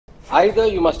Either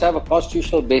you must have a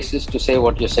constitutional basis to say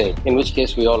what you're saying, in which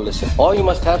case we all listen. Or you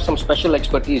must have some special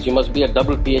expertise. You must be a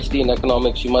double PhD in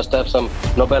economics. You must have some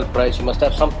Nobel Prize. You must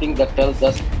have something that tells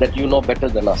us that you know better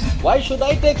than us. Why should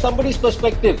I take somebody's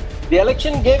perspective? The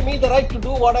election gave me the right to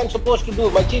do what I'm supposed to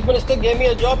do. My chief minister gave me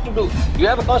a job to do. Do you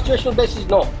have a constitutional basis?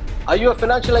 No. Are you a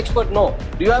financial expert? No.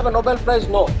 Do you have a Nobel Prize?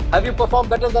 No. Have you performed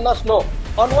better than us? No.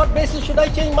 On what basis should I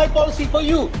change my policy for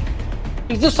you?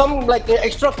 Is this some like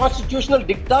extra constitutional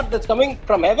diktat that's coming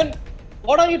from heaven?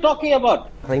 What are you talking about?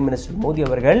 Prime Minister Modi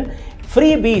அவர்கள்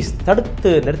freebies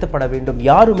தடுத்து நிறுத்தப்பட வேண்டும்.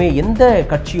 யாருமே எந்த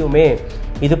கட்சியுமே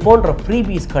இது போன்ற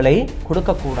freebiesகளை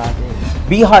கொடுக்க கூடாது.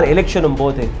 பீகார் எலெக்ஷனும்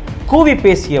போது கூவி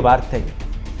பேசிய வார்த்தை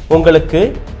உங்களுக்கு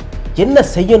என்ன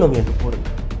செய்யணும் என்று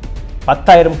கூறுங்கள்.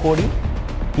 10,000 கோடி,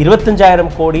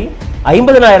 25,000 கோடி,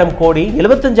 50,000 கோடி,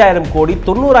 75,000 கோடி,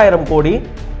 90,000 கோடி,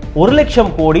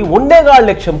 1,00,000 கோடி, 1.25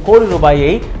 லட்சம் கோடி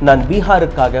ரூபாயை நான்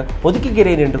பீகாருக்காக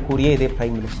ஒதுக்குகிறேன் என்று கூறிய இதே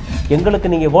பிரைம் மினிஸ்டர். எங்களுக்கு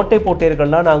நீங்க ஓட்டை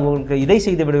போட்டீர்கள்னா நாங்கள் உங்களுக்கு இதை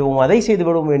செய்து விடுவோம் அதை செய்து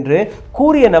விடுவோம் என்று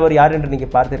கூறிய நபர் யார் என்று நீங்க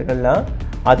பார்த்தீர்கள்னா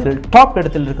அதில் டாப்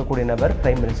இடத்தில் இருக்கக்கூடிய நபர்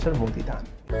பிரைம் மினிஸ்டர் மோடி தான்.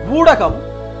 ஊடகம்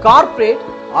கார்ப்பரேட்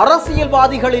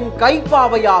அரசியல்வாதிகளின்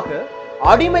கைப்பாவையாக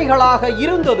அடிமைகளாக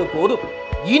இருந்தது போதும்.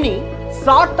 இனி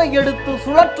சாட்டை எடுத்து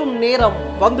சுழற்றும் நேரம்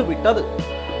வந்துவிட்டது.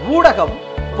 ஊடகம்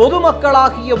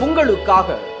பொதுமக்களாகிய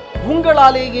உங்களுக்காக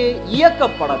உங்களாலேயே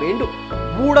இயக்கப்பட வேண்டும்.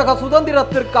 ஊடக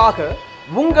சுதந்திரத்திற்காக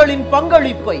உங்களின்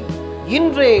பங்களிப்பை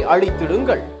இன்றே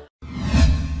அளித்திடுங்கள்.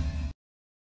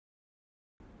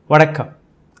 வணக்கம்.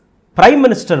 பிரைம்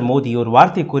மினிஸ்டர் மோடி ஒரு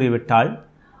வார்த்தை கூறிவிட்டால்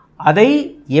அதை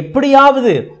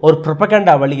எப்படியாவது ஒரு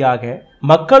ப்ரொபகண்டா வழியாக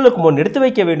மக்களுக்கு முன் எடுத்து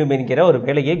வைக்க வேண்டும் என்கிற ஒரு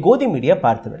வேலையை கோதி மீடியா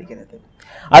பார்த்து வருகிறது.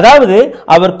 அதாவது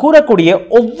அவர் கூறக்கூடிய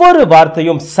ஒவ்வொரு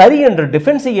வார்த்தையும் சரி என்று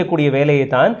டிஃபென்ஸ் செய்யக்கூடிய வேலையை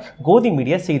தான் கோதி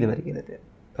மீடியா செய்து வருகிறது.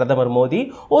 பிரதமர் மோடி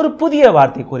ஒரு புதிய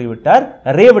வார்த்தை கூறிவிட்டார்,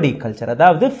 ரேவடி கல்ச்சர்,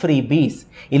 அதாவது freebies,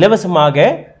 இலவசமாக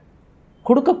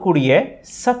கொடுக்கக்கூடிய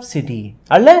சப்சிடி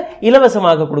அல்ல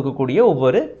இலவசமாக கொடுக்கக்கூடிய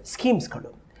ஒவ்வொரு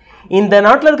ஸ்கீம்ஸ்களும் இந்த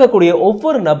நாட்டில் இருக்கக்கூடிய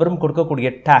ஒவ்வொரு நபரும் கொடுக்கக்கூடிய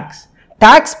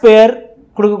டாக்ஸ் பேர்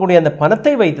கொடுக்கக்கூடிய அந்த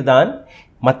பணத்தை வைத்துதான்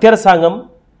மத்திய அரசாங்கம்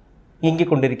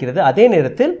இயங்கிக் கொண்டிருக்கிறது. அதே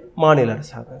நேரத்தில் மாநில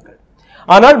அரசாங்கங்கள்.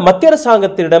 ஆனால் மத்திய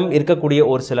அரசாங்கத்திடம் இருக்கக்கூடிய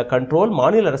ஒரு சில கண்ட்ரோல்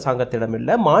மாநில அரசாங்கத்திடம்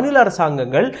இல்லை. மாநில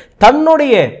அரசாங்கங்கள்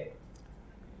தன்னுடைய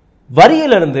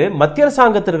வரியிலிருந்து மத்திய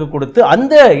அரசாங்கத்திற்கு கொடுத்து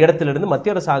அந்த இடத்திலிருந்து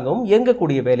மத்திய அரசாங்கமும்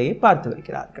இயங்கக்கூடிய வேலையை பார்த்து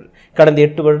வருகிறார்கள். கடந்த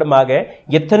 8 வருடமாக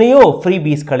எத்தனையோ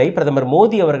ஃப்ரீபீஸ்களை பிரதமர்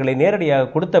மோடி அவர்களை நேரடியாக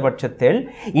கொடுத்த பட்சத்தில்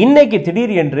இன்னைக்கு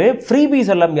திடீர் என்று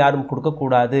ஃப்ரீபீஸ் எல்லாம் யாரும்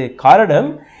கொடுக்கக்கூடாது.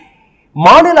 காரணம்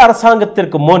மாநில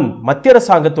அரசாங்கத்திற்கு முன் மத்திய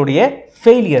அரசாங்கத்துடைய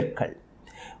ஃபெயிலியர்கள்.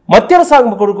 மத்திய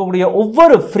அரசாங்கம் கொடுக்கக்கூடிய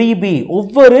ஒவ்வொரு ஃப்ரீபி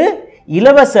ஒவ்வொரு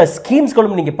இலவச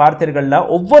ஸ்கீம்ஸ்களும் நீங்க பார்த்தீர்கள்னா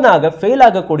ஒவ்வொன்றாக ஃபெயில்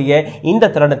ஆகக்கூடிய இந்த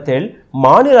தருணத்தில்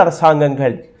மாநில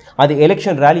அரசாங்கங்கள் அது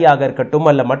எலெக்ஷன் ரேலியாக இருக்கட்டும்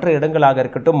அல்ல மற்ற இடங்களாக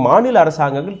இருக்கட்டும் மாநில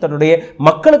அரசாங்கங்கள் தன்னுடைய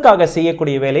மக்களுக்காக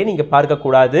செய்யக்கூடிய வேலையை நீங்க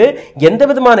பார்க்கக்கூடாது. எந்த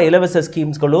விதமான இலவச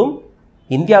ஸ்கீம்ஸ்களும்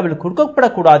இந்தியாவில்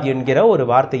கொடுக்கப்படக்கூடாது என்கிற ஒரு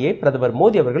வார்த்தையை பிரதமர்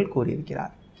மோடி அவர்கள்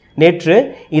கூறியிருக்கிறார். நேற்று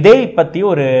இதை பற்றி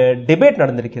ஒரு டிபேட்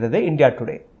நடந்திருக்கிறது இந்தியா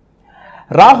டுடே.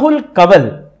 ராகுல் கவல்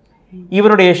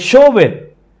இவருடைய ஷோவில்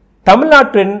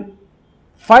தமிழ்நாட்டின்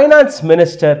finance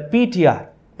minister PTR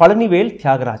Palanivel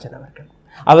Thiagarajan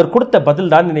அவர் கொடுத்த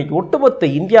பதில் தான் இன்னைக்கு ஒட்டுமொத்த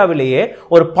இந்தியாவிலேயே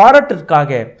ஒரு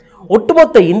பாராட்டிற்காக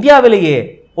ஒட்டுமொத்த இந்தியாவிலேயே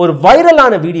ஒரு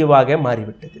வைரலான வீடியோவாக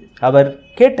மாறிவிட்டது. அவர்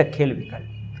கேட்ட கேள்விகள்.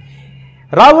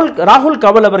 ராகுல்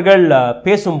கவல் அவர்கள்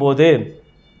பேசும்போது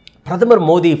பிரதமர்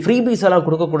மோடி ஃப்ரீபீஸ் எல்லாம்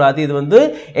கொடுக்கக்கூடாது, இது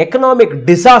எக்கனாமிக்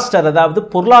டிசாஸ்டர், அதாவது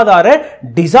பொருளாதார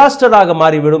டிசாஸ்டராக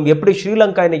மாறிவிடும். எப்படி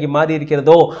ஸ்ரீலங்கா இன்னைக்கு மாறி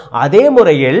இருக்கிறதோ அதே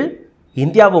முறையில்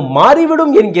இந்தியாவும்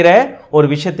மாறிவிடும் என்கிற ஒரு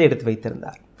விஷயத்தை எடுத்து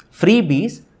வைத்திருந்தார்.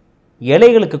 ஃப்ரீபீஸ்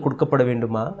ஏழைகளுக்கு கொடுக்கப்பட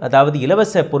வேண்டுமா, அதாவது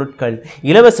இலவச பொருட்கள்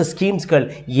இலவச ஸ்கீம்ஸ்கள்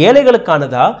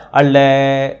ஏழைகளுக்கானதா அல்ல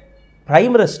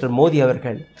பிரைம் மினிஸ்டர் மோடி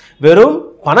அவர்கள் வெறும்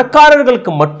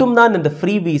பணக்காரர்களுக்கு மட்டும்தான் இந்த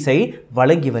ஃப்ரீபீஸை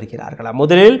வழங்கி வருகிறார்களா?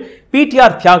 முதலில்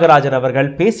PTR தியாகராஜன் அவர்கள்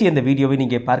பேசிய இந்த வீடியோவை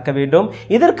நீங்க பார்க்க வேண்டும்.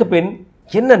 இதற்கு பின்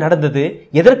என்ன நடந்தது,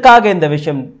 எதற்காக இந்த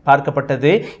விஷயம்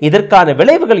பார்க்கப்பட்டது, இதற்கான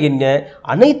விளைவுகள் என்ன,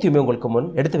 அனைத்துமே உங்களுக்கு முன்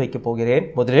எடுத்து வைக்க போகிறேன்.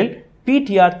 முதலில்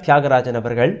PTR தியாகராஜன்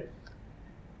அவர்கள்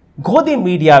கோதி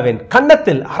மீடியாவின்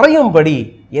கன்னத்தில் அறையும்படி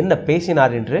என்ன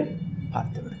பேசினார் என்று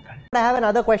பார்த்து விடுங்கள். I have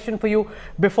another question for you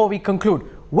before we conclude,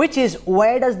 which is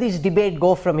where does this debate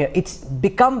go from here? It's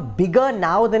become bigger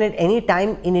now than at any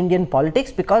time in Indian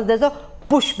politics because there's a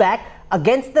pushback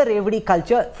against the Revadi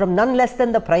culture from none less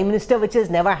than the Prime Minister, which has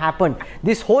never happened.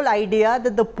 This whole idea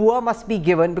that the poor must be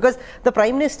given, because the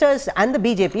Prime Ministers and the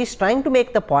BJP is trying to make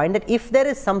the point that if there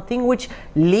is something which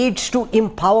leads to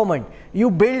empowerment, you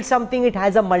build something, it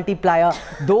has a multiplier.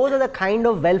 Those are the kind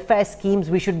of welfare schemes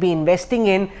we should be investing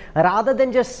in rather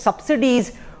than just subsidies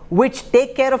which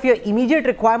take care of your immediate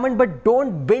requirement but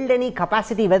don't build any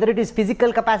capacity, whether it is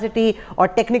physical capacity or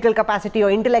technical capacity or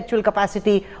intellectual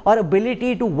capacity or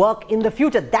ability to work in the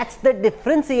future. That's the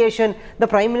differentiation the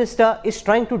Prime Minister is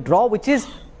trying to draw, which is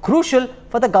crucial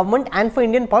for the government and for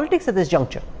Indian politics at this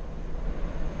juncture.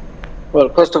 Well,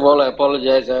 first of all, I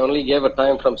apologize. I only gave a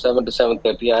time from 7 to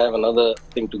 7:30. I have another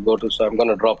thing to go to, so I'm going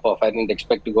to drop off. I didn't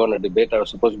expect to go on a debate. I was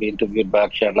supposed to be interviewed by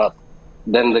Akshay Nath.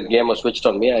 Then the game was switched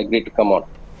on me. I agreed to come on.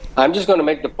 I'm just going to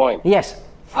make the point. Yes.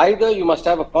 Either you must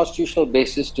have a constitutional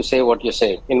basis to say what you're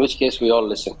saying, in which case we all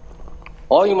listen.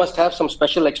 Or you must have some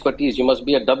special expertise. You must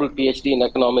be a double PhD in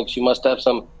economics. You must have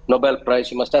some Nobel Prize.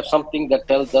 You must have something that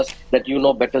tells us that you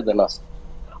know better than us.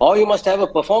 Or you must have a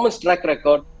performance track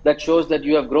record that shows that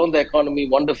you have grown the economy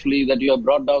wonderfully, that you have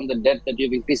brought down the debt, that you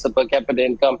have increased the per capita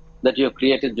income, that you have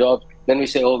created jobs. Then we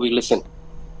say, oh, we listen.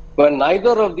 When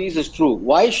neither of these is true,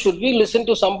 why should we listen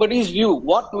to somebody's view?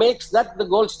 What makes that the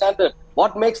gold standard?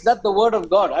 What makes that the word of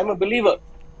God? I'm a believer.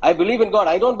 I believe in God.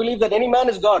 I don't believe that any man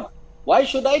is God. Why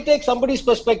should I take somebody's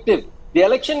perspective? The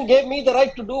election gave me the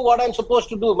right to do what I'm supposed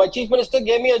to do. My chief minister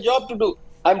gave me a job to do.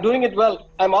 I'm doing it well.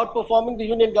 I'm outperforming the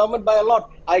union government by a lot.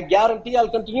 I guarantee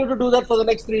I'll continue to do that for the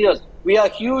next 3 years. We are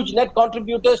huge net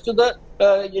contributors to the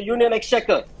union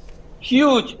exchequer.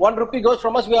 Huge. 1 rupee goes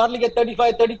from us. We hardly get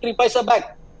 35, 33 paisa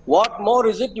back. What more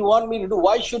is it you want me to do?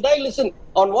 Why should I listen?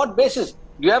 On what basis?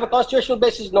 Do you have a constitutional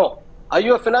basis? No. Are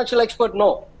you a financial expert? No.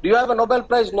 Do you have a Nobel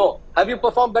Prize? No. Have you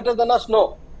performed better than us? No.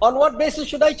 On what basis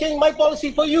should I change my policy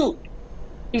for you?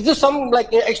 Is this some like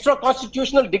extra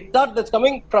constitutional diktat that's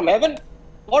coming from heaven?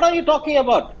 What are you talking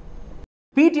about?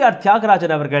 PTR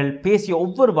Thiagarajan அவர்கள் பேசிய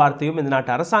ஒவ்வொரு வார்த்தையும் இந்த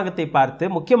நாட்டு அரசாங்கத்தை பார்த்து,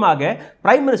 முக்கியமாக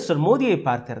prime minister மோடியை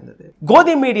பார்த்திருந்தது.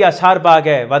 கோதி மீடியா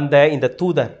சார்பாக வந்த இந்த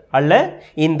தூதர் அல்ல,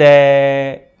 இந்த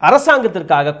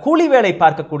அரசாங்கத்திற்காக கூலி வேலை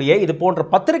பார்க்கக்கூடிய இது போன்ற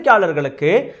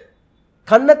பத்திரிகையாளர்களுக்கு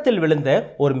கன்னத்தில் விழுந்த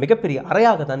ஒரு மிகப்பெரிய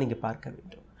அறையாக தான் நீங்க பார்க்க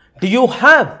வேண்டும். Do you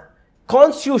have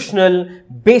constitutional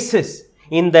basis?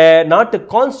 இந்த நாட்டு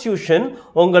கான்ஸ்டிடியூஷன்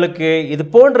உங்களுக்கு இது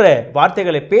போன்ற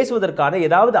வார்த்தைகளை பேசுவதற்கான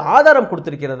ஏதாவது ஆதாரம்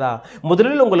கொடுத்திருக்கிறதா?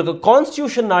 முதலில் உங்களுக்கு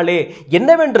கான்ஸ்டிடியூஷனாலே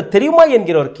என்னவென்று தெரியுமா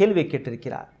என்கிற ஒரு கேள்வியை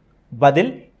கேட்டிருக்கிறார்.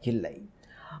 பதில் இல்லை.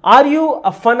 Are you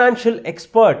a financial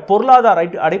expert? பொருளாதார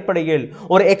அடிப்படையில்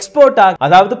ஒரு எக்ஸ்பர்ட்டாக,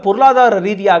 அதாவது பொருளாதார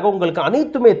ரீதியாக உங்களுக்கு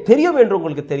அனைத்துமே தெரியும் என்று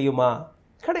உங்களுக்கு தெரியுமா?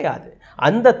 கிடையாது.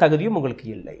 அந்த தகுதியும் உங்களுக்கு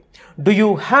இல்லை. To you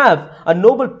have a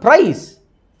Nobel prize?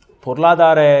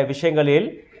 பொருளாதார விஷயங்களில்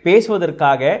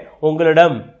பேசுவதற்காக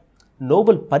உங்களிடம்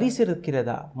நோபல் பரிசு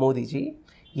இருக்கிறதா மோடிஜி?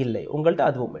 இல்லை, உங்கள்கிட்ட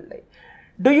அதுவும் இல்லை.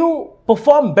 To you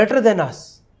perform better then as?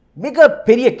 மிக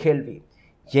பெரிய கேள்வி.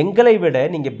 எங்களை விட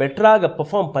நீங்கள் பெட்டராக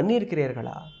பெர்ஃபார்ம்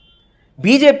பண்ணியிருக்கிறீர்களா?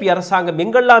 பிஜேபி அரசாங்கம்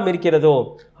எங்கெல்லாம் இருக்கிறதோ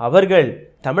அவர்கள்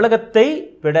தமிழகத்தை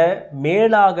விட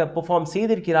மேலாக பெர்ஃபார்ம்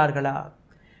செய்திருக்கிறார்களா?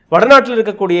 வடநாட்டில்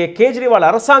இருக்கக்கூடிய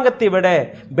கேஜ்ரிவால் அரசாங்கத்தை விட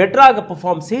பெட்டராக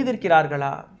பெர்ஃபார்ம்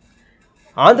செய்திருக்கிறார்களா?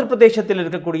 ஆந்திர பிரதேசத்தில்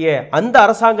இருக்கக்கூடிய அந்த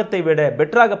அரசாங்கத்தை விட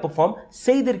பெட்டராக பெர்ஃபார்ம்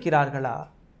செய்திருக்கிறார்களா?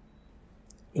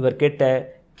 இவர் கேட்ட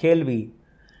கேள்வி,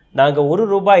 நாங்கள் 1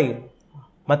 ரூபாய்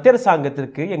மத்திய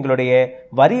அரசாங்கத்திற்கு எங்களுடைய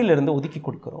வரியிலிருந்து ஒதுக்கி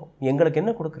கொடுக்கிறோம், எங்களுக்கு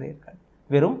என்ன கொடுக்கிறீர்கள்?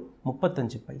 வெறும்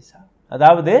 35 பைசா.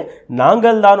 அதாவது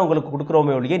நாங்கள் தான் உங்களுக்கு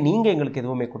கொடுக்கிறோமே ஒழிய நீங்கள் எங்களுக்கு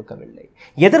எதுவுமே கொடுக்கவில்லை.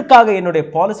 எதற்காக என்னுடைய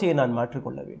பாலிசியை நான்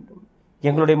மாற்றிக்கொள்ள வேண்டும்?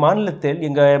 எங்களுடைய மாநிலத்தில்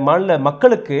எங்கள் மாநில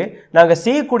மக்களுக்கு நாங்கள்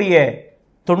செய்யக்கூடிய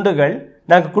தொண்டுகள்,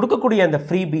 நாங்கள் கொடுக்கக்கூடிய அந்த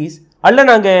ஃப்ரீபீஸ் அல்ல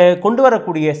நாங்கள் கொண்டு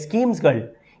வரக்கூடிய ஸ்கீம்ஸ்கள்,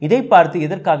 இதை பார்த்து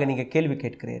எதற்காக நீங்கள் கேள்வி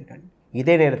கேட்கிறீர்கள்?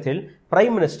 இதே நேரத்தில்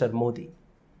பிரைம் மினிஸ்டர் மோடி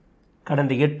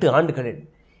கடந்த 8 ஆண்டுகளில்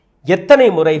எத்தனை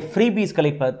முறை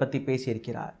ஃப்ரீபீஸ்களை பற்றி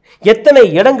பேசியிருக்கிறார்? எத்தனை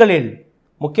இடங்களில்,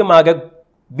 முக்கியமாக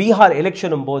பீகார்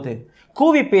எலெக்ஷனும் போது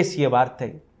கூவி பேசிய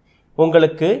வார்த்தை,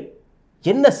 உங்களுக்கு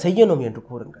என்ன செய்யணும் என்று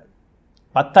கூறுங்கள்.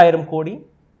 10,000 கோடி,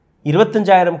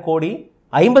 25,000 கோடி,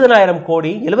 50,000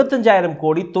 கோடி, 75,000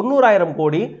 கோடி, 90,000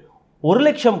 கோடி, 1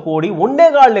 லட்சம் கோடி,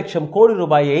 1.25 லட்சம் கோடி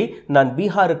ரூபாயை நான்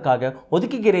பீகாருக்காக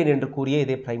ஒதுக்குகிறேன் என்று கூறிய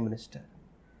இதே பிரைம் மினிஸ்டர்.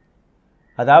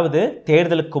 அதாவது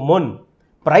தேர்தலுக்கு முன்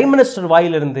பிரைம் மினிஸ்டர்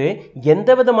வாயிலிருந்து எந்த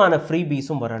விதமான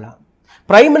ஃப்ரீபீஸும் வரலாம்,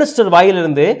 பிரைம் மினிஸ்டர்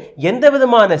வாயிலிருந்து எந்த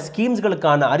விதமான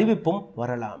ஸ்கீம்ஸ்களுக்கான அறிவிப்பும்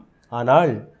வரலாம்.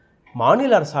 ஆனால்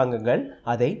மாநில அரசாங்கங்கள்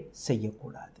அதை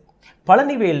செய்யக்கூடாது.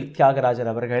 பழனிவேல்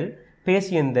தியாகராஜன் அவர்கள்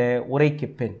பேசிய இந்த உரைக்கு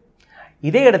பின்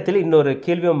இதே இடத்தில் இன்னொரு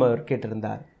கேள்வியும் அவர்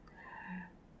கேட்டிருந்தார்.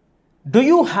 To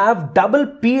you have double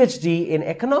PhD in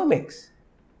economics?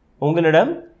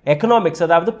 உங்களிடம் எக்கனாமிக்ஸ்,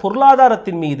 அதாவது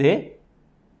பொருளாதாரத்தின் மீது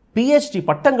பிஹெச்டி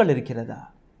பட்டங்கள் இருக்கிறதா?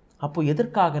 அப்போ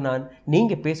எதற்காக நான்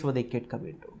நீங்க பேசுவதை கேட்க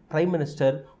வேண்டும்? பிரைம்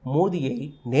மினிஸ்டர் மோடியை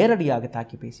நேரடியாக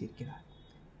தாக்கி பேசியிருக்கிறார்.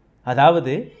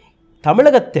 அதாவது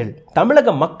தமிழகத்தில்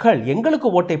தமிழக மக்கள் எங்களுக்கு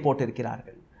ஓட்டை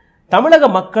போட்டிருக்கிறார்கள், தமிழக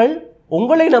மக்கள்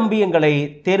உங்களை நம்பி எங்களை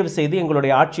தேர்வு செய்து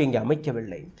எங்களுடைய ஆட்சி இங்கே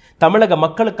அமைக்கவில்லை. தமிழக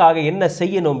மக்களுக்காக என்ன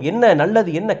செய்யணும், என்ன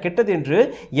நல்லது என்ன கெட்டது என்று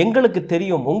எங்களுக்கு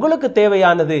தெரியும். உங்களுக்கு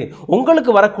தேவையானது,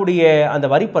 உங்களுக்கு வரக்கூடிய அந்த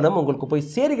வரிப்பணம் உங்களுக்கு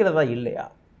போய் சேருகிறதா இல்லையா?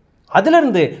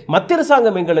 அதிலிருந்து மத்திய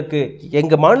அரசாங்கம் எங்களுக்கு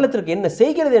எங்கள் மாநிலத்திற்கு என்ன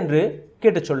செய்கிறது என்று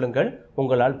கேட்டு சொல்லுங்கள்.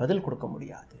 உங்களால் பதில் கொடுக்க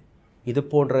முடியாது. இது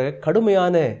போன்ற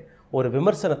கடுமையான ஒரு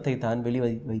விமர்சனத்தை தான்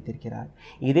வைத்திருக்கிறார்.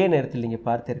 இதே நேரத்தில் நீங்கள்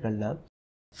பார்த்தீர்கள்னா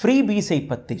ஃப்ரீபீஸை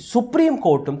பற்றி சுப்ரீம்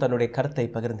கோர்ட்டும் தன்னுடைய கருத்தை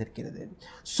பகிர்ந்திருக்கிறது.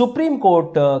 சுப்ரீம்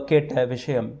கோர்ட் கேட்ட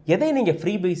விஷயம், எதை நீங்கள்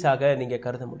ஃப்ரீபீஸாக நீங்கள்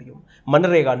கருத முடியும்?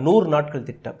 மன்ரேகா 100 நாட்கள்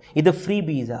திட்டம், இது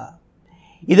ஃப்ரீபீஸா?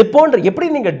 இது போன்ற எப்படி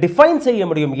நீங்கள் டிஃபைன் செய்ய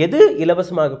முடியும்? எது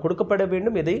இலவசமாக கொடுக்கப்பட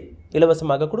வேண்டும், எது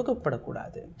இலவசமாக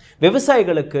கொடுக்கப்படக்கூடாது?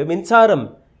 விவசாயிகளுக்கு மின்சாரம்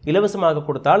இலவசமாக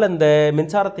கொடுத்தால் அந்த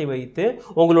மின்சாரத்தை வைத்து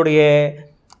உங்களுடைய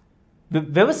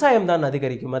விவசாயம் தான்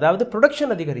அதிகரிக்கும், அதாவது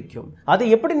ப்ரொடக்ஷன் அதிகரிக்கும். அதை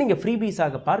எப்படி நீங்கள்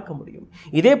ஃப்ரீபீஸாக பார்க்க முடியும்?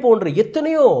 இதே போன்ற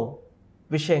எத்தனையோ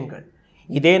விஷயங்கள்.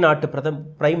 இதே நாட்டு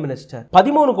பிரைம் மினிஸ்டர்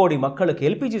 13 கோடி மக்களுக்கு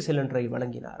எல்பிஜி சிலிண்டரை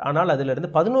வழங்கினார். ஆனால் அதிலிருந்து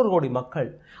 11 கோடி மக்கள்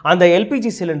அந்த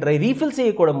எல்பிஜி சிலிண்டரை ரீஃபில்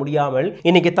செய்யக்கூட முடியாமல்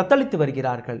இன்னைக்கு தத்தளித்து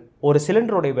வருகிறார்கள். ஒரு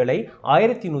சிலிண்டருடைய விலை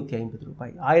 1150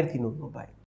 ரூபாய், 1100 ரூபாய்.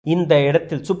 இந்த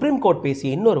இடத்தில் சுப்ரீம் கோர்ட்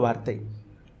பேசிய இன்னொரு வார்த்தை,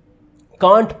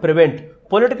 can't prevent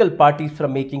political parties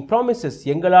from making promises.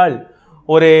 எங்களால்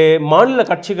ஒரு மாநில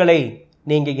கட்சிகளை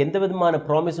நீங்கள் எந்த விதமான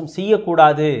ப்ராமிஸும்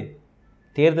செய்யக்கூடாது.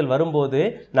 தேர்தல் வரும்போது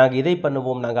நாங்கள் இதை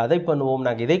பண்ணுவோம், நாங்கள் அதை பண்ணுவோம்,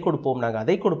 நாங்கள் இதை கொடுப்போம், நாங்கள்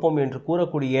அதை கொடுப்போம் என்று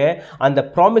கூறக்கூடிய அந்த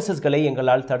ப்ராமிசஸ்களை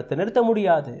எங்களால் தடுத்து நிறுத்த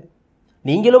முடியாது.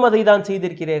 நீங்களும் அதை தான்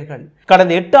செய்திருக்கிறீர்கள்.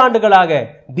 கடந்த 8 ஆண்டுகளாக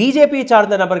பிஜேபியை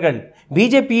சார்ந்த நபர்கள்,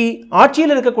 பிஜேபி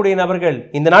ஆட்சியில் இருக்கக்கூடிய நபர்கள்,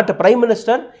 இந்த நாட்டு பிரைம்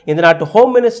மினிஸ்டர், இந்த நாட்டு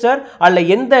ஹோம் மினிஸ்டர் அல்ல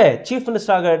எந்த சீஃப்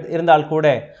மினிஸ்டராக இருந்தால் கூட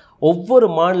ஒவ்வொரு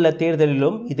மாநில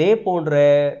தேர்தலிலும் இதே போன்ற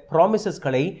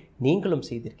ப்ராமிசஸ்களை நீங்களும்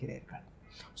செய்திருக்கிறீர்கள்.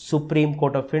 சுப்ரீம்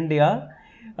கோர்ட் ஆஃப் இந்தியா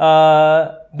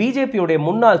பிஜேபியுடைய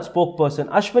முன்னாள் ஸ்போக் பர்சன்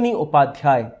அஸ்வினி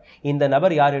உபாத்யாய், இந்த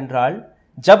நபர் யார் என்றால்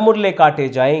ஜப் முர்லே காட்டே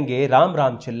ஜாயேங்கே ராம்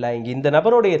ராம் சில்லாயேங்கே, இந்த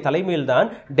நபருடைய தலைமையில் தான்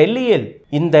டெல்லியில்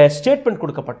இந்த ஸ்டேட்மெண்ட்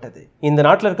கொடுக்கப்பட்டது. இந்த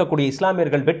நாட்டில் இருக்கக்கூடிய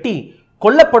இஸ்லாமியர்கள் வெட்டி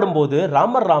கொல்லப்படும் போது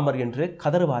ராமர் ராமர் என்று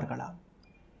கதறுவார்களாம்.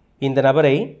 இந்த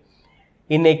நபரை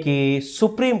இன்னைக்கு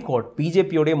சுப்ரீம் கோர்ட்,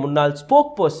 பிஜேபியுடைய முன்னாள்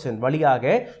ஸ்போக் பர்சன்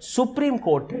வழியாக சுப்ரீம்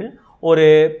கோர்ட்டில் ஒரு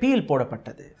பீல்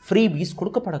போடப்பட்டது, ஃப்ரீபீஸ்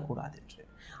கொடுக்கப்படக்கூடாது என்று.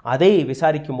 அதை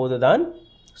விசாரிக்கும் போதுதான்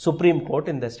சுப்ரீம்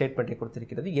கோர்ட் இந்த ஸ்டேட்மெண்ட்டை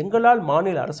கொடுத்திருக்கிறது. எங்களால்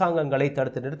மாநில அரசாங்கங்களை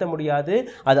தடுத்து நிறுத்த முடியாது,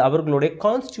 அது அவர்களுடைய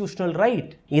கான்ஸ்டிடியூஷனல்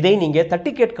ரைட், இதை நீங்கள்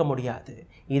தட்டி கேட்க முடியாது.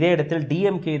 இதே இடத்தில்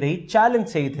டிஎம்கே இதை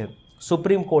சேலஞ்ச் செய்து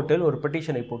சுப்ரீம் கோர்ட்டில் ஒரு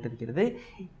பெட்டிஷனை போட்டிருக்கிறது.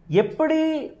 எப்படி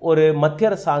ஒரு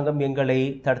மத்திய அரசாங்கம் எங்களை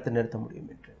தடுத்து நிறுத்த முடியும்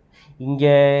என்று.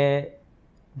 இங்கே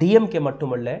டிஎம்கே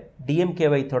மட்டுமல்ல,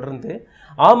 டிஎம்கேவை தொடர்ந்து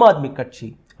ஆம் ஆத்மி கட்சி,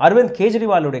 அரவிந்த்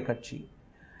கெஜ்ரிவாலுடைய கட்சி,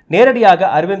 நேரடியாக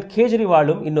அரவிந்த்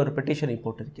கெஜ்ரிவாலும் இன்னொரு பெட்டிஷனை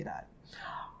போட்டிருக்கிறார்.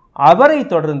 அவரை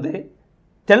தொடர்ந்து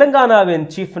தெலுங்கானாவின்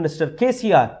சீஃப் மினிஸ்டர்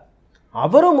கேசிஆர்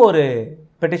அவரும் ஒரு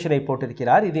பெட்டிஷனை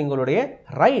போட்டிருக்கிறார். இது எங்களுடைய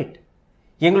ரைட்,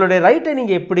 எங்களுடைய ரைட்டை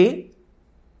நீங்கள் எப்படி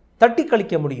தட்டி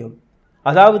கழிக்க முடியும்?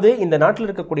 அதாவது இந்த நாட்டில்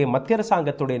இருக்கக்கூடிய மத்திய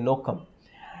அரசாங்கத்துடைய நோக்கம்,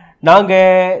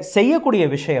 நாங்கள் செய்யக்கூடிய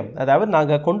விஷயம், அதாவது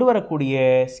நாங்கள் கொண்டு வரக்கூடிய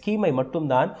ஸ்கீமை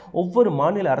மட்டும்தான் ஒவ்வொரு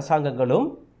மாநில அரசாங்கங்களும்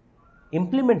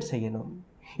இம்ப்ளிமெண்ட் செய்யணும்.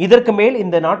 இதற்கு மேல்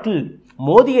இந்த நாட்டில்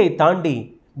மோடியை தாண்டி,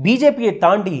 பிஜேபியை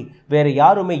தாண்டி வேற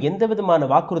யாருமே எந்த விதமான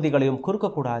வாக்குறுதிகளையும்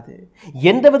கொடுக்கக்கூடாது,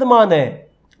 எந்த விதமான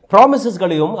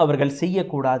ப்ராமிசஸ்களையும் அவர்கள்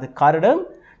செய்யக்கூடாது. காரணம்,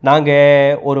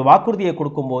 நாங்கள் ஒரு வாக்குறுதியை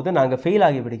கொடுக்கும்போது நாங்கள் ஃபெயில்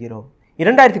ஆகி விடுகிறோம்.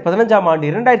 2015ஆம் ஆண்டு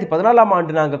 2014ஆம்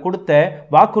ஆண்டு நாங்கள் கொடுத்த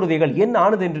வாக்குறுதிகள் என்ன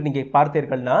ஆனது என்று நீங்கள்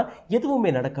பார்த்தீர்கள்னா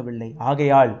எதுவுமே நடக்கவில்லை.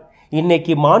 ஆகையால்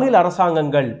இன்னைக்கு மாநில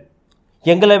அரசாங்கங்கள்,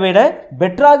 எங்களை விட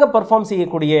பெட்டராக பர்ஃபார்ம்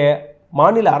செய்யக்கூடிய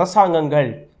மாநில அரசாங்கங்கள்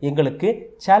எங்களுக்கு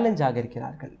சேலஞ்சாக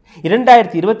இருக்கிறார்கள்.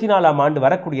 2024ஆம் ஆண்டு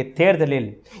வரக்கூடிய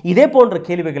தேர்தலில் இதே போன்ற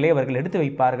கேள்விகளை அவர்கள் எடுத்து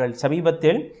வைப்பார்கள்.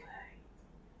 சமீபத்தில்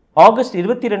ஆகஸ்ட்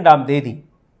 22ஆம் தேதி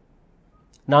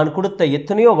நான் கொடுத்த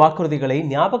எத்தனையோ வாக்குறுதிகளை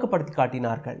ஞாபகப்படுத்தி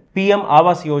காட்டினார்கள். PM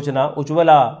Awas Yojana,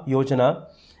 Ujjwala Yojana,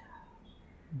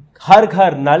 her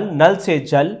her நல், நல் சே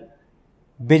ஜல்,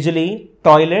 பிஜ்லி,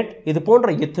 டாய்லெட், இது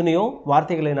போன்ற எத்தனையோ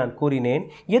வார்த்தைகளை நான் கூறினேன்.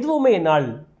 எதுவுமே என்னால்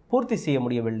பூர்த்தி செய்ய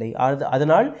முடியவில்லை.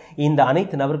 அதனால் இந்த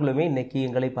அனைத்து நபர்களுமே இன்னைக்கு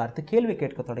எங்களை பார்த்து கேள்வி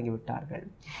கேட்க தொடங்கிவிட்டார்கள்.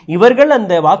 இவர்கள்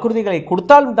அந்த வாக்குறுதிகளை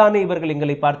கொடுத்தாலும் தானே இவர்கள்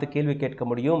எங்களை பார்த்து கேள்வி கேட்க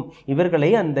முடியும்.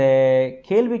 இவர்களை அந்த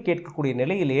கேள்வி கேட்கக்கூடிய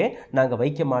நிலையிலேயே நாங்கள்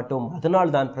வைக்க மாட்டோம்.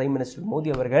 அதனால் தான் பிரைம் மினிஸ்டர்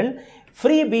மோடி அவர்கள்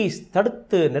ஃப்ரீபீஸ்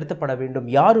தடுத்து நிறுத்தப்பட வேண்டும்,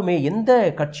 யாருமே எந்த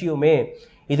கட்சியுமே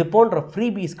இது போன்ற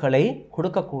ஃப்ரீபீஸ்களை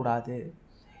கொடுக்கக்கூடாது.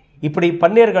 இப்படி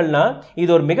பண்ணீர்கள்னா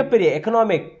இது ஒரு மிகப்பெரிய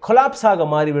எக்கனாமிக் கொலாப்ஸாக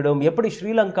மாறிவிடும். எப்படி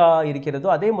ஸ்ரீலங்கா இருக்கிறதோ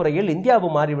அதே முறையில்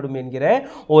இந்தியாவும் மாறிவிடும் என்கிற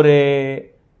ஒரு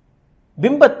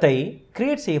பிம்பத்தை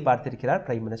கிரியேட் செய்ய பார்த்திருக்கிறார்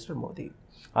பிரைம் மினிஸ்டர் மோடி.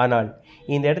 ஆனால்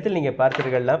இந்த இடத்தில் நீங்கள்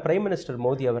பார்த்தீர்கள்னா பிரைம் மினிஸ்டர்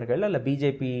மோடி அவர்கள் அல்ல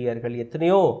பிஜேபியர்கள்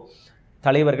எத்தனையோ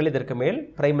தலைவர்கள் இதற்கு மேல்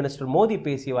பிரைம் மினிஸ்டர் மோடி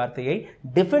பேசிய வார்த்தையை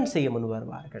டிஃபெண்ட் செய்ய முன்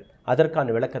வருவார்கள்.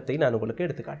 அதற்கான விளக்கத்தை நான் உங்களுக்கு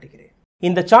எடுத்து காட்டுகிறேன்.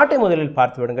 இந்த சார்ட்டை முதலில்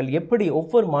பார்த்து விடுங்கள், எப்படி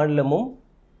ஒவ்வொரு மாநிலமும்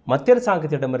மத்திய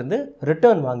அரசாங்கத்திடமிருந்து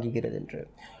ரிட்டர்ன் வாங்குகிறது என்று.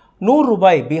 100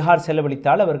 ரூபாய் பீகார்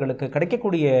செலவழித்தால் அவர்களுக்கு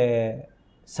கிடைக்கக்கூடிய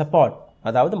சப்போர்ட்,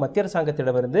 அதாவது மத்திய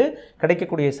அரசாங்கத்திடமிருந்து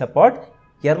கிடைக்கக்கூடிய சப்போர்ட்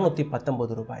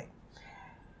 219 ரூபாய்.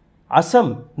 அசம்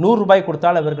 100 ரூபாய்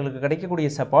கொடுத்தால் அவர்களுக்கு கிடைக்கக்கூடிய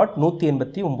சப்போர்ட்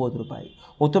 189 ரூபாய்.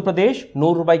 உத்தரப்பிரதேஷ்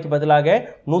 100 ரூபாய்க்கு பதிலாக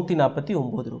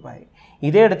 149 ரூபாய்.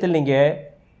 இதே இடத்தில் நீங்கள்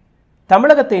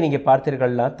தமிழகத்தை நீங்கள்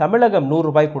பார்த்தீர்கள்னா தமிழகம் 100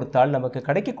 ரூபாய் கொடுத்தால் நமக்கு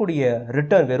கிடைக்கக்கூடிய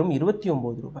ரிட்டர்ன் வெறும்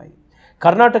 29 ரூபாய்.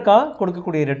 கர்நாடகா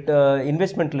கொடுக்கக்கூடிய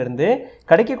இன்வெஸ்ட்மெண்ட்லேருந்து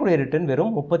கிடைக்கக்கூடிய ரிட்டர்ன்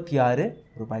வெறும் 36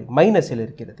 ரூபாய் மைனஸில்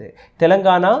இருக்கிறது.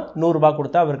 தெலங்கானா 100 ரூபாய்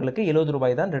கொடுத்தா அவர்களுக்கு 70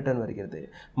 ரூபாய் தான் ரிட்டர்ன் வருகிறது.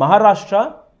 மகாராஷ்டிரா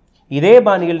இதே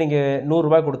பாணியில் நீங்கள் 100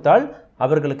 ரூபாய் கொடுத்தால்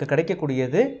அவர்களுக்கு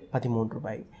கிடைக்கக்கூடியது 13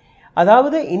 ரூபாய்.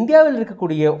 அதாவது இந்தியாவில்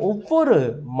இருக்கக்கூடிய ஒவ்வொரு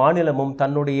மாநிலமும்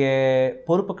தன்னுடைய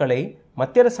பொறுப்புகளை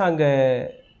மத்திய அரசாங்க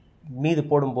மீது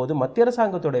போடும்போது மத்திய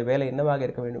அரசாங்கத்துடைய வேலை என்னவாக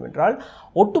இருக்க வேண்டும் என்றால்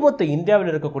ஒட்டுமொத்த இந்தியாவில்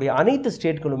இருக்கக்கூடிய அனைத்து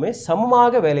ஸ்டேட்களுமே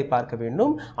சமமாக வேலை பார்க்க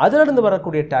வேண்டும். அதிலிருந்து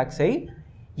வரக்கூடிய டாக்ஸை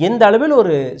எந்த அளவில்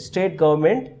ஒரு ஸ்டேட்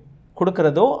கவர்மெண்ட்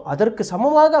கொடுக்கிறதோ அதற்கு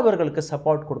சமமாக அவர்களுக்கு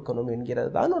சப்போர்ட் கொடுக்கணும் என்கிறது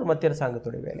தான் ஒரு மத்திய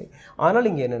அரசாங்கத்துடைய வேலை. ஆனால்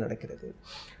இங்கே என்ன நடக்கிறது,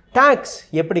 டாக்ஸ்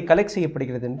எப்படி கலெக்ட்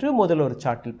செய்யப்படுகிறது என்று முதல் ஒரு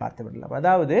சார்ட்டில் பார்த்து விடலாம்.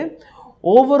 அதாவது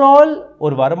ஓவரால்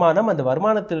ஒரு வருமானம், அந்த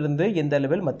வருமானத்திலிருந்து எந்த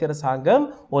அளவில் மத்திய அரசாங்கம்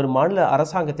ஒரு மாநில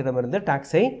அரசாங்கத்திடமிருந்து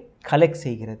டாக்ஸை கலெக்ட்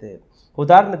செய்கிறது.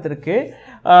 உதாரணத்திற்கு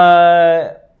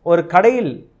ஒரு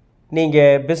கடையில்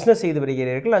நீங்கள் பிஸ்னஸ் செய்து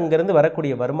வருகிறீர்கள், அங்கிருந்து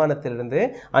வரக்கூடிய வருமானத்திலிருந்து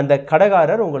அந்த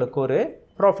கடைக்காரர் உங்களுக்கு ஒரு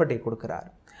ப்ராஃபிட்டை கொடுக்கிறார்.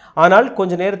 ஆனால்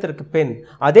கொஞ்ச நேரத்திற்கு பின்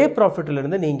அதே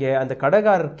ப்ராஃபிட்டிலிருந்து நீங்கள் அந்த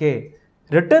கடைக்காரருக்கு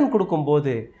ரிட்டர்ன்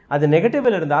கொடுக்கும்போது அது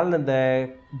நெகட்டிவில் இருந்தால் அந்த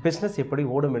பிஸ்னஸ் எப்படி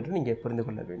ஓடும் என்று நீங்கள் புரிந்து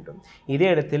கொள்ள வேண்டும். இதே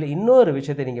இடத்தில் இன்னொரு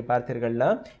விஷயத்தை நீங்கள் பார்த்தீர்கள்னா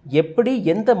எப்படி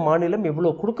எந்த மாநிலம் எவ்வளோ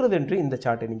கொடுக்குறது என்று இந்த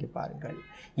சார்ட்டை நீங்கள் பாருங்கள்.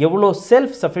 எவ்வளோ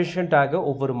செல்ஃப் சஃபிஷியண்ட்டாக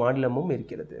ஒவ்வொரு மாநிலமும்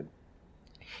இருக்கிறது.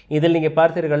 இதில் நீங்கள்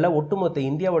பார்த்தீர்கள்னா ஒட்டுமொத்த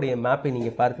இந்தியாவுடைய மேப்பை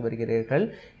நீங்கள் பார்த்து வருகிறீர்கள்.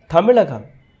 தமிழகம்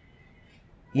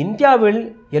இந்தியாவில்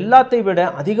எல்லாத்தை விட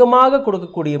அதிகமாக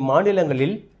கொடுக்கக்கூடிய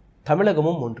மாநிலங்களில்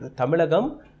தமிழகமும் ஒன்று. தமிழகம்,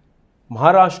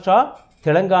 மகாராஷ்டிரா,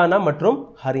 தெலுங்கானா மற்றும்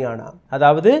ஹரியானா.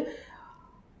 அதாவது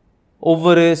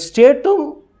ஒவ்வொரு ஸ்டேட்டும்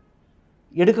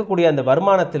எடுக்கக்கூடிய அந்த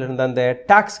வருமானத்திலிருந்து அந்த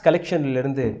டாக்ஸ்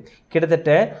கலெக்ஷனிலிருந்து கிட்டத்தட்ட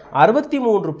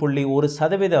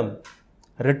 63.1%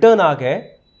 ரிட்டர்னாக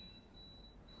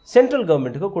சென்ட்ரல்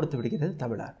கவர்மெண்ட்டுக்கு கொடுத்து விடுகிறது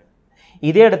தமிழ்நாடு.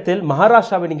 இதே இடத்தில்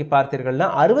மகாராஷ்டிராவை நீங்கள் பார்த்தீர்கள்னா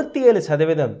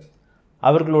 67%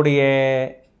 அவர்களுடைய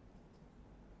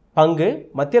பங்கு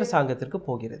மத்திய அரசாங்கத்திற்கு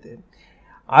போகிறது.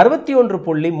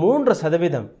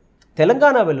 61.3%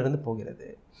 தெலுங்கானாவிலிருந்து போகிறது.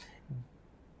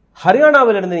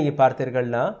 ஹரியானாவிலிருந்து நீங்கள்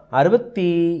பார்த்தீர்கள்னா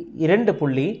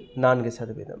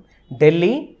 62.4%.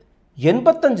 டெல்லி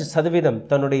 85%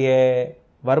 தன்னுடைய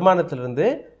வருமானத்திலிருந்து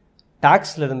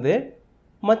டாக்ஸ்லிருந்து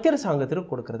மத்திய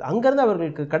அரசாங்கத்திற்கு கொடுக்கிறது. அங்கிருந்து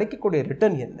அவர்களுக்கு கிடைக்கக்கூடிய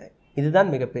ரிட்டர்ன் என்ன? இதுதான்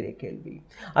மிகப்பெரிய கேள்வி.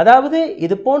 அதாவது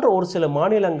இது போன்ற ஒரு சில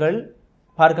மாநிலங்கள்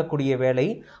பார்க்கக்கூடிய வேலை,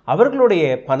 அவர்களுடைய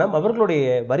பணம், அவர்களுடைய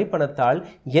வரி பணத்தால்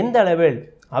எந்த அளவில்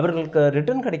அவர்களுக்கு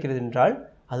ரிட்டர்ன் கிடைக்கிறது என்றால்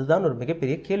அதுதான் ஒரு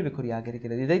மிகப்பெரிய கேள்விக்குறியாக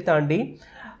இருக்கிறது. இதை தாண்டி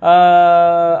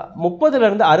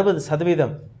 30%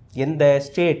 60% எந்த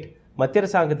ஸ்டேட் மத்திய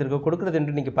அரசாங்கத்திற்கு கொடுக்கிறது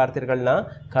என்று நீங்கள் பார்த்தீர்கள்னா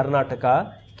கர்நாடகா,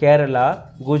 கேரளா,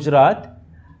 குஜராத்,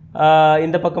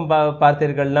 இந்த பக்கம்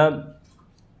பார்த்தீர்கள்னா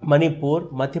மணிப்பூர்,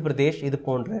 மத்திய பிரதேஷ், இது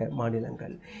போன்ற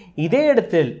மாநிலங்கள். இதே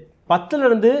இடத்தில்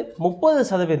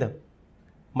 10%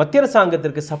 மத்திய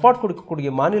அரசாங்கத்திற்கு சப்போர்ட் கொடுக்கக்கூடிய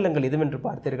மாநிலங்கள் எதுவென்று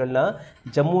பார்த்தீர்கள்னா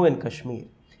ஜம்மு அண்ட் காஷ்மீர்,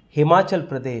 ஹிமாச்சல்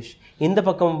பிரதேஷ், இந்த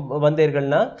பக்கம்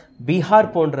வந்தீர்கள்னா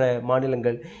பீகார் போன்ற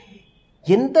மாநிலங்கள்.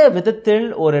 எந்த விதத்தில்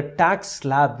ஒரு டாக்ஸ்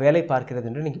ஸ்லாப் வேலை பார்க்கிறது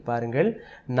என்று நீங்கள் பாருங்கள்.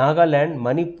 நாகாலாந்து,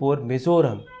 மணிப்பூர்,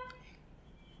 மிசோரம்,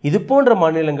 இது போன்ற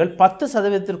மாநிலங்கள்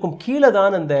 10%க்கும் கீழே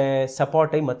தான் அந்த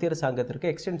சப்போர்ட்டை மத்திய அரசாங்கத்திற்கு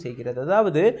எக்ஸ்டெண்ட் செய்கிறது.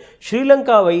 அதாவது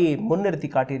ஸ்ரீலங்காவை முன்னிறுத்தி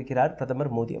காட்டியிருக்கிறார்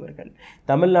பிரதமர் மோடி அவர்கள்.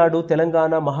 தமிழ்நாடு,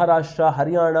 தெலுங்கானா, மகாராஷ்டிரா,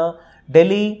 ஹரியானா,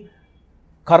 டெல்லி,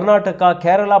 கர்நாடகா,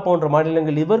 கேரளா போன்ற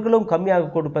மாநிலங்கள் இவர்களும்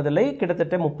கம்மியாக கொடுப்பதில்லை.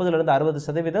 கிட்டத்தட்ட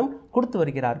 30% கொடுத்து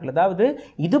வருகிறார்கள். அதாவது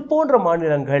இது போன்ற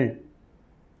மாநிலங்கள்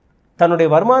தன்னுடைய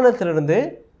வருமானத்திலிருந்து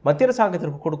மத்திய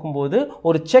அரசாங்கத்திற்கு கொடுக்கும்போது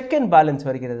ஒரு செக் அண்ட் பேலன்ஸ்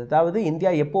வருகிறது. அதாவது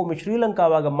இந்தியா எப்போவுமே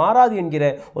ஸ்ரீலங்காவாக மாறாது என்கிற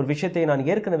ஒரு விஷயத்தை நான்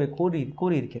ஏற்கனவே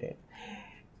கூறியிருக்கிறேன்.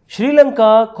 ஸ்ரீலங்கா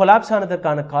கொலாப்ஸ்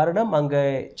ஆனதற்கான காரணம் அங்கே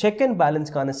செக் அண்ட்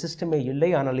பேலன்ஸ்க்கான சிஸ்டமே இல்லை.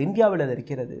 ஆனால் இந்தியாவில் அது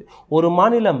இருக்கிறது. ஒரு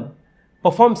மாநிலம்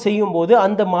பெர்ஃபார்ம் செய்யும் போது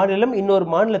அந்த மாநிலம் இன்னொரு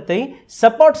மாநிலத்தை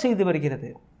சப்போர்ட் செய்து வருகிறது.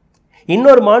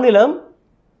 இன்னொரு மாநிலம்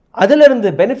அதிலிருந்து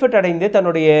பெனிஃபிட் அடைந்து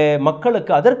தன்னுடைய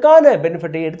மக்களுக்கு அதற்கான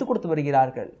பெனிஃபிட்டை எடுத்து கொடுத்து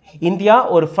வருகிறார்கள். இந்தியா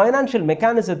ஒரு ஃபைனான்சியல்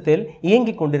மெக்கானிசத்தில்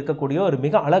இயங்கிக் கொண்டிருக்கக்கூடிய ஒரு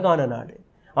மிக அழகான நாடு.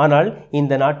 ஆனால்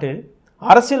இந்த நாட்டில்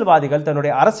அரசியல்வாதிகள்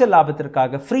தன்னுடைய அரசியல்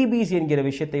லாபத்திற்காக ஃப்ரீபீஸ் என்கிற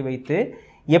விஷயத்தை வைத்து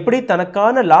எப்படி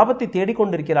தனக்கான லாபத்தை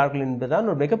தேடிக்கொண்டிருக்கிறார்கள் என்பதுதான்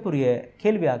ஒரு மிகப்பெரிய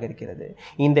கேள்வியாக இருக்கிறது.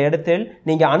 இந்த இடத்தில்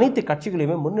நீங்கள் அனைத்து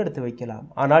கட்சிகளையுமே முன்னெடுத்து வைக்கலாம்.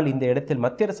 ஆனால் இந்த இடத்தில்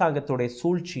மத்திய அரசாங்கத்துடைய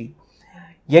சூழ்ச்சி,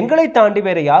 எங்களை தாண்டி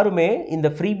வேற யாருமே இந்த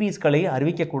ஃப்ரீபீஸ்களை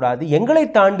அறிவிக்கக்கூடாது, எங்களை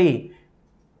தாண்டி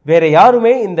வேற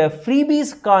யாருமே இந்த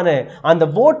ஃப்ரீபீஸ்க்கான அந்த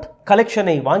ஓட்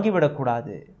கலெக்ஷனை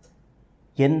வாங்கிவிடக்கூடாது.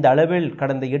 எந்த அளவில்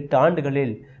கடந்த 8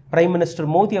 ஆண்டுகளில் பிரைம் மினிஸ்டர்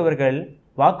மோடி அவர்கள்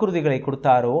வாக்குறுதிகளை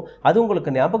கொடுத்தாரோ அது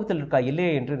உங்களுக்கு ஞாபகத்தில் இருக்கா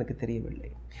இல்லையே என்று எனக்கு தெரியவில்லை.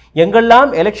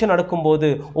 எங்கெல்லாம் எலெக்ஷன் நடக்கும்போது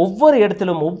ஒவ்வொரு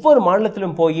இடத்திலும் ஒவ்வொரு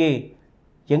மாநிலத்திலும் போய்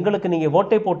எங்களுக்கு நீங்கள்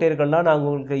ஓட்டை போட்டீர்கள்னா நாங்கள்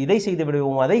உங்களுக்கு இதை செய்து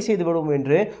விடுவோம் அதை செய்து விடுவோம்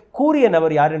என்று கூறிய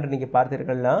நபர் யார் என்று நீங்கள்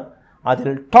பார்த்தீர்கள்னா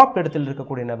அதில் டாப் இடத்தில்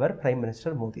இருக்கக்கூடிய நபர் பிரைம்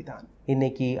மினிஸ்டர் மோடி தான்.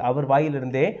 இன்னைக்கு அவர்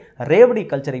வாயிலிருந்தே ரேவடி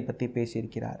கல்ச்சரை பற்றி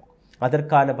பேசியிருக்கிறார்.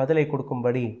 அதற்கான பதிலை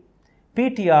கொடுக்கும்படி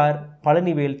PTR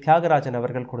பழனிவேல் தியாகராஜன்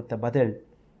அவர்கள் கொடுத்த பதில்,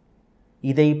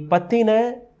 இதை பற்றின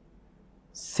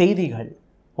செய்திகள்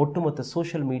ஒட்டுமொத்த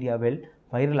சோஷியல் மீடியாவில்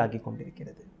வைரலாகி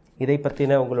கொண்டிருக்கிறது. இதை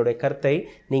பற்றின உங்களுடைய கருத்தை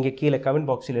நீங்கள் கீழே கமெண்ட்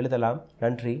பாக்ஸில் எழுதலாம்.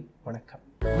 நன்றி, வணக்கம்.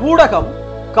 ஊடகம்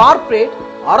கார்ப்பரேட்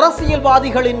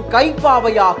அரசியல்வாதிகளின்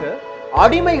கைப்பாவையாக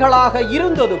அடிமைகளாக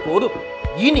இருந்தது போதும்,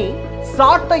 இனி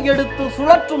சாட்டை எடுத்து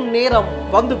சுழற்றும் நேரம்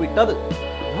வந்துவிட்டது.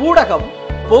 ஊடகம்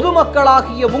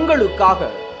பொதுமக்களாகிய உங்களுக்காக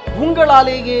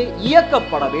உங்களாலேயே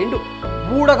இயக்கப்பட வேண்டும்.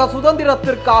 ஊடக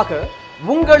சுதந்திரத்திற்காக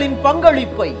உங்களின்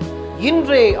பங்களிப்பை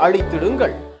இன்றே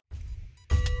அளித்திடுங்கள்.